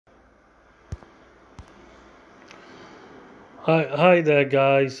Hi there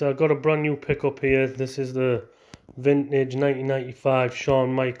guys, I got a brand new pickup here. This is the vintage 1995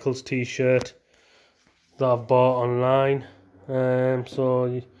 SHAWN Michaels t-shirt that I've bought online.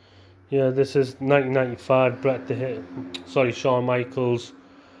 So yeah, this is 1995 SHAWN Michaels.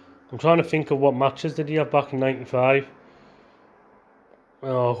 I'm trying to think of what matches did he have back in 95,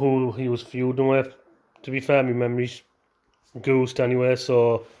 or who he was feuding with. To be fair, my memory's goosed anyway,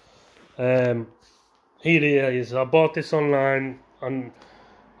 so here he is. I bought this online, and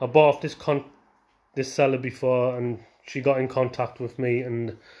I bought this seller before, and she got in contact with me,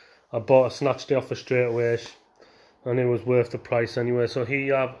 and I snatched it off her straight away, and it was worth the price anyway. So here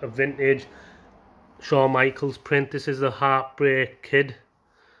you have a vintage SHAWN Michaels print. This is the Heartbreak Kid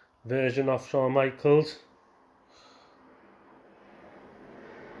version of SHAWN Michaels,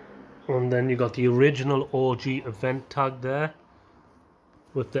 and then you got the original OG event tag there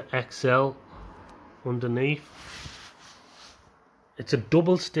with the XL underneath. It's a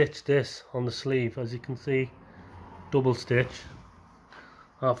double stitch, this, on the sleeve, as you can see. Double stitch.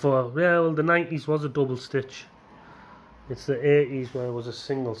 Well, the 90s was a double stitch. It's the 80s where it was a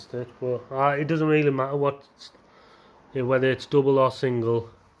single stitch, but it doesn't really matter whether it's double or single.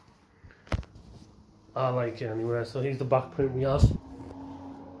 I like it anyway. So here's the back print we have.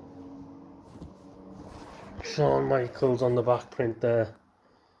 SHAWN Michaels on the back print there.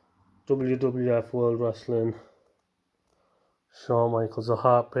 WWF World Wrestling. SHAWN Michaels, a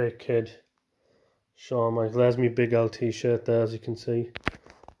Heartbreak Kid. SHAWN Michaels. There's my Big L t-shirt there, as you can see.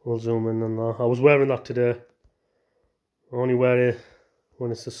 We'll zoom in on that. I was wearing that today. I only wear it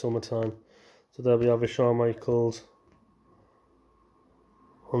when it's the summertime. So there we have a SHAWN Michaels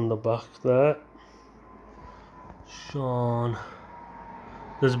on the back there. SHAWN.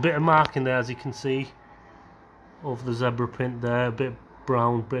 There's a bit of marking there, as you can see, of the zebra print there. A bit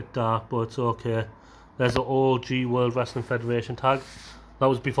brown, a bit dark, but it's okay. There's the OG World Wrestling Federation tag. That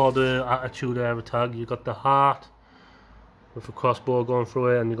was before the Attitude Era tag. You got the heart with a crossbow going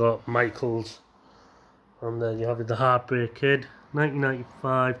through it, and you got Michaels. And then you have the Heartbreak Kid,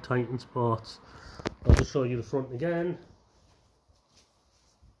 1995 Titan Sports. I'll just show you the front again.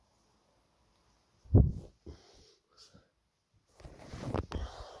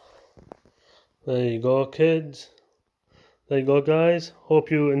 There you go, kids. There you go, guys.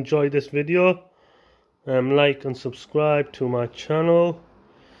 Hope you enjoyed this video. Like and subscribe to my channel.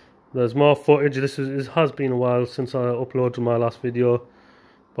 There's more footage. It has been a while since I uploaded my last video,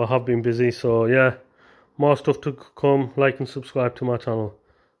 but I have been busy, so yeah, more stuff to come. Like and subscribe to my channel.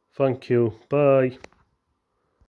 Thank you. Bye.